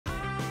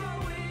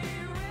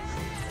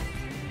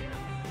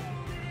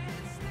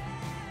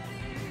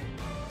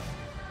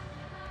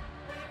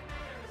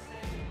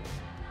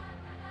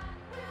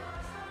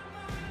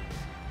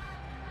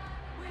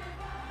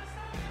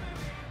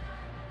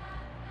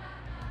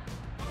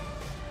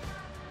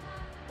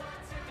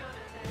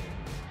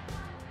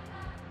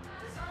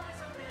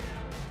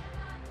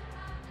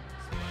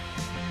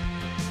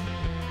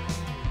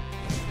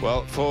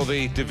Well, for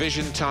the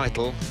division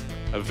title,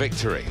 a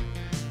victory.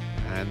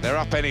 And they're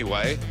up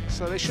anyway,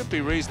 so they should be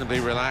reasonably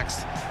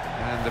relaxed.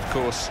 And, of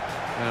course,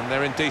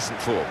 they're in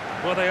decent form.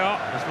 Well, they are,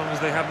 as long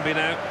as they haven't been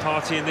out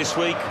partying this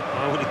week.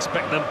 I would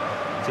expect them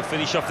to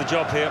finish off the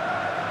job here.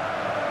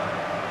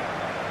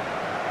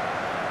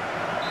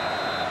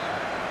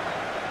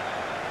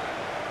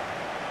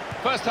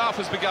 First half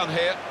has begun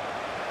here.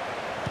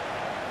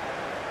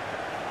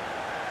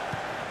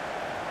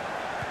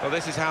 Well,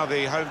 this is how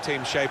the home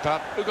team shape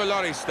up. Hugo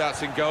Lloris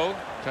starts in goal.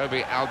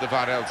 Toby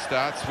Alderweireld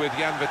starts with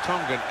Jan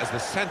Vertonghen as the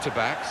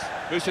centre-backs.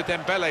 Moussa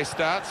Dembele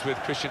starts with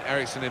Christian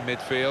Eriksen in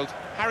midfield.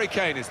 Harry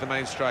Kane is the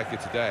main striker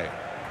today.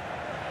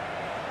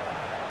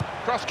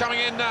 Cross coming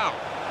in now.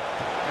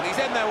 And he's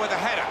in there with a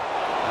header.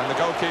 And the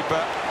goalkeeper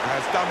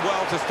has done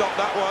well to stop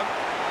that one.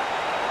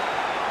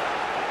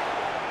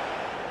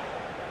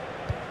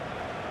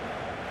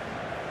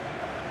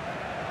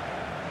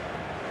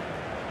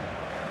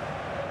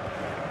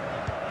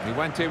 He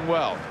went in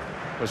well.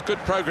 There's good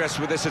progress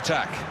with this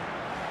attack.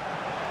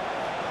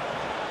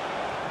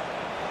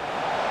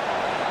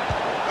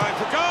 Going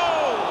for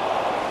goal!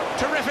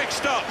 Terrific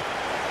stop.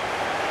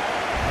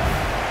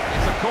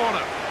 It's a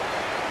corner.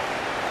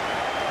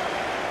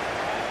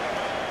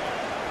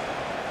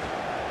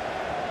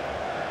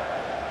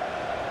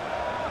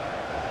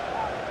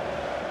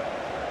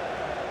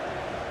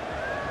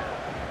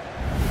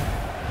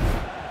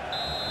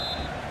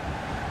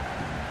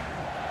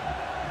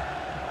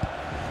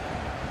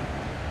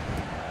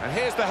 And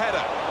here's the header.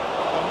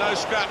 Well, no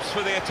scraps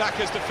for the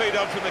attackers to feed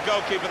on from the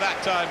goalkeeper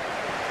that time.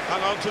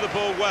 Hung on to the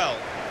ball well.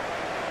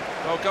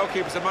 Well,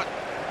 goalkeepers are much...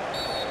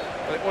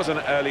 Well, it was an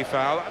early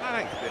foul, and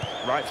I think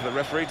it's right for the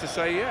referee to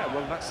say, yeah,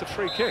 well, that's a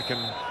free kick, and,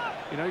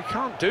 you know, you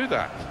can't do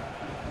that.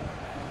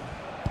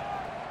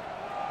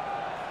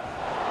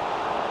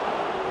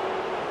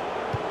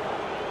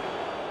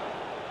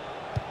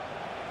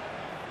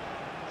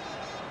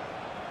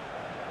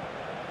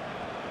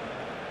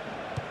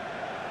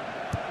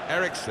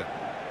 Eriksen.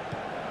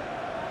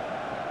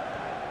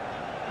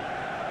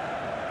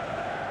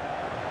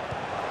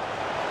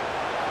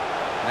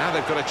 Now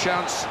they've got a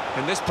chance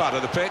in this part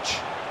of the pitch.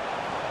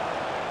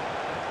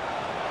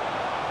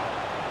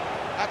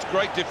 That's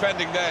great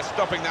defending there,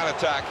 stopping that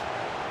attack.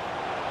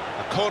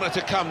 A corner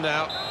to come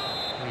now.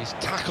 He's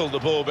tackled the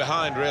ball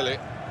behind, really.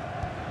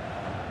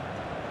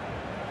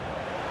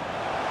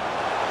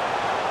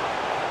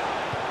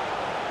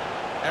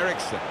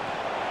 Eriksen.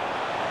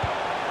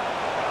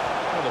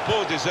 Well, the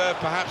ball deserved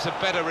perhaps a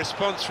better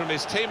response from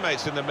his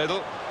teammates in the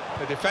middle.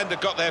 The defender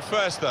got there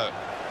first, though.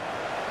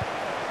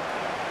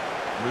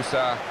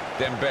 Moussa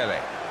Dembele.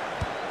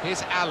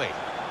 Here's Ali.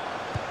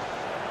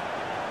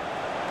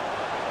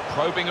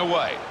 Probing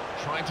away,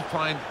 trying to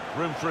find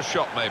room for a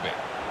shot, maybe.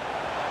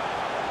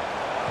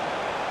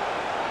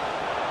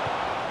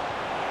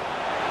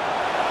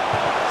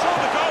 Saw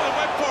the goal and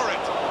went for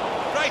it.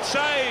 Great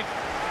save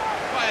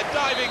by a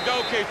diving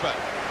goalkeeper.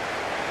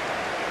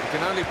 He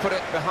can only put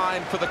it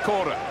behind for the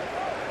corner.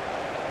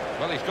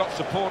 Well, he's got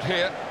support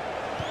here.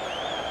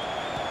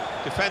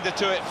 Defender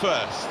to it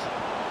first.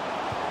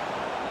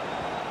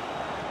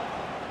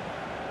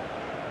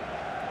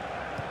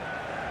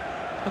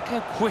 Look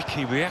how quick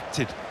he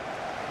reacted.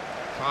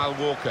 Kyle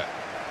Walker.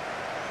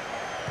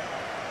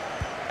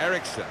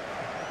 Eriksen.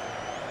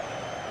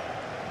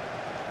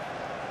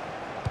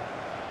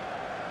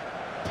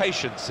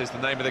 Patience is the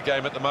name of the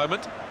game at the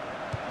moment.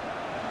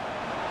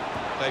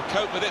 They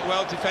cope with it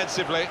well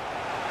defensively.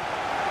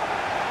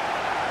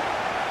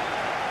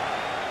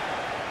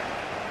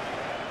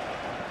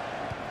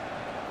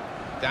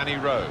 Danny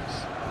Rose.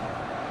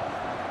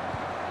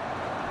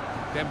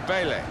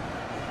 Dembele.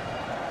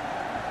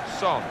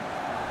 Son.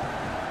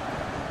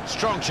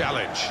 Strong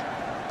challenge.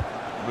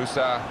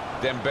 Moussa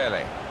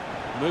Dembele.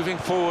 Moving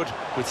forward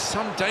with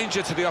some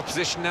danger to the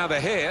opposition now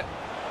they're here.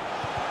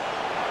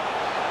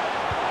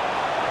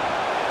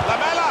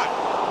 Lamela!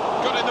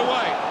 Got in the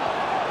way.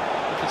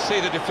 You can see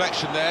the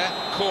deflection there.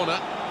 Corner.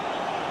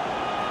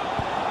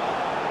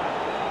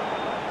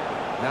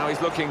 Now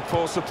he's looking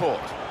for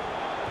support.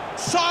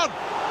 Son!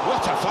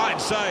 What a fine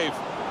save.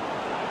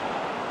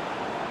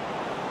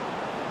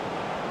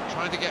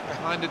 Trying to get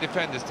behind the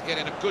defenders to get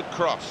in a good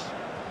cross.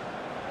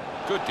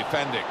 Good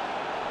defending.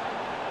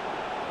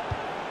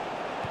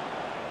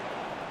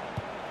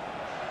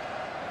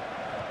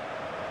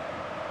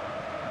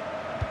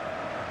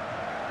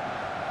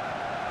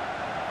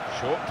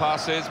 Short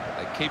passes, but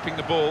they're keeping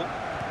the ball.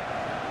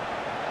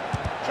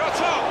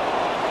 Shot up!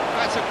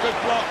 That's a good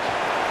block.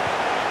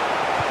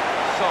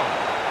 Son.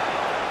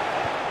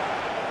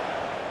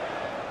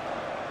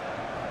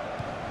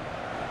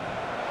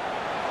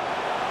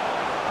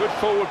 Good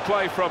forward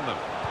play from them.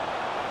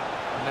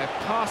 And they're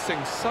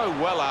passing so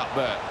well out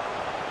there.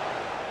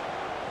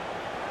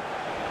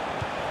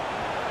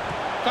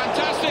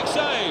 Fantastic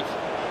save.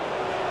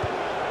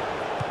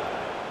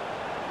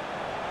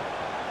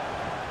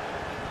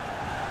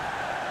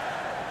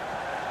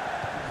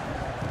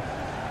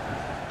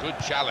 Good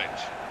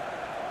challenge.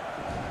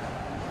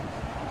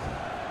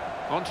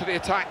 On to the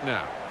attack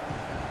now.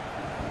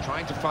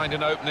 trying to find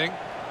an opening,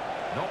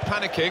 not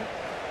panicking.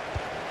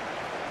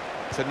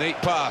 It's a neat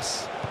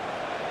pass.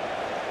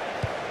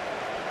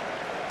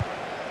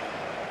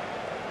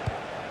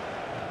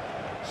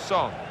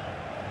 Son.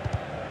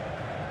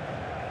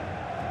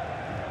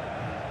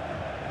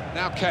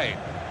 Now Kane.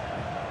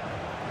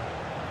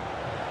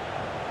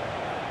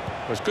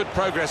 There's good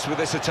progress with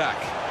this attack.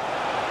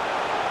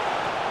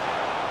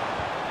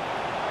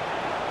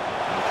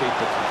 The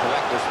keeper can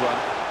collect this one.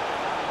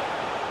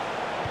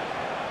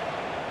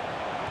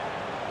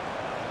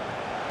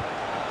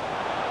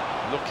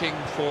 Looking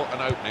for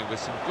an opening with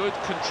some good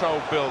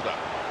control build-up.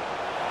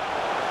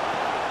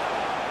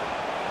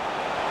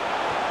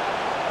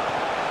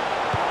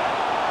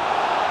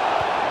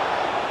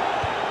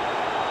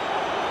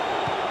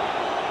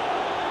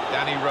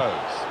 Danny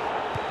Rose.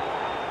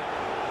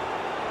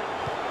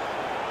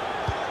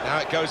 Now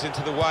it goes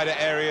into the wider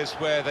areas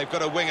where they've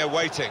got a winger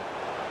waiting.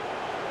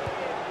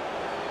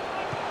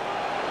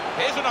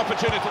 Here's an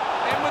opportunity.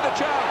 In with a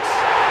chance.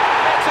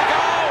 It's a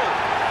goal!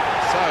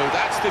 So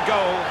that's the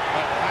goal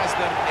that has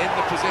them in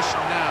the position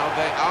now.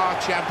 They are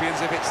champions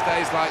if it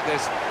stays like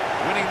this.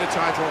 Winning the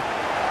title.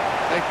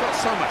 They've got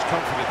so much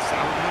confidence,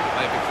 Alan, haven't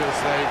they? Because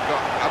they've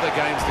got other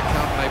games to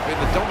come. They've been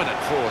the dominant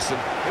force, and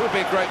it would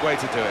be a great way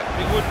to do it.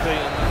 It would be,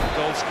 and the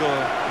goal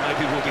scorer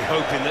maybe will be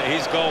hoping that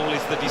his goal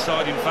is the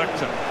deciding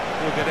factor.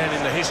 He'll get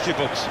in the history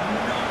books.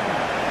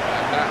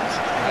 And that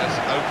has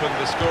opened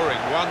the scoring.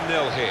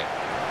 1-0 here.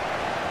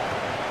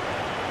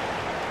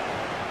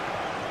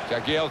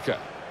 Jagielka.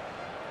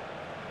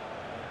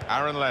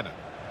 Aaron Lennon.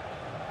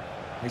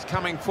 He's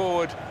coming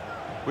forward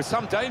with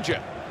some danger.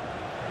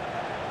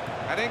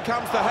 And in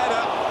comes the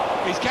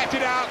header. He's kept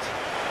it out.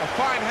 A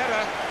fine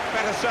header,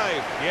 better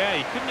save. Yeah,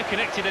 he couldn't have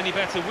connected any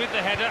better with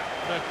the header,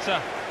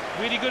 but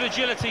really good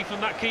agility from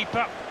that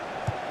keeper.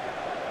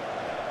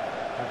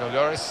 Hugo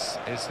Lloris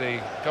is the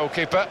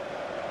goalkeeper.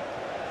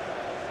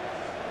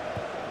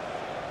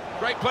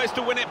 Great place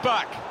to win it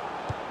back.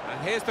 And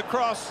here's the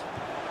cross.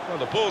 Well,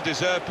 the ball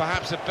deserved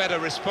perhaps a better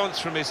response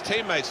from his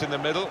teammates in the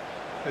middle.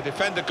 The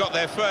defender got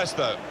there first,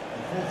 though.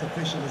 The fourth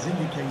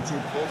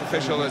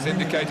official has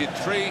indicated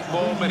 3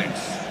 more minutes.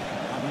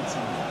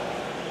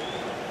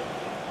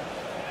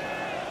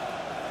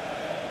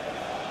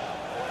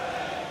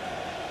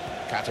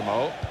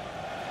 Cattermole.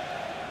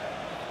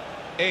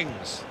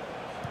 Ings.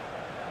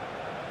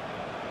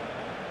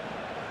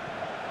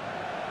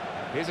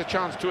 Here's a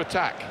chance to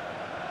attack.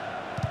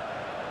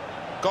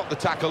 Got the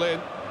tackle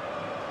in,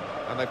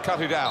 and they've cut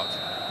it out.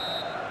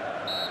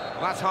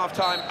 And that's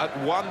half-time at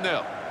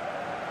 1-0.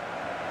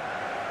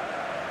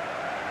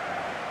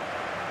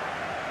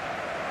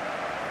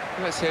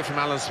 Let's hear from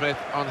Alan Smith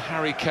on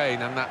Harry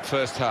Kane and that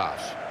first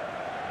half.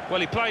 Well,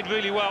 he played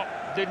really well,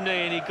 didn't he?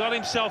 And he got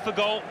himself a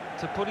goal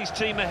to put his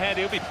team ahead.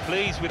 He'll be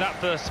pleased with that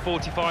first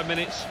 45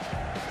 minutes.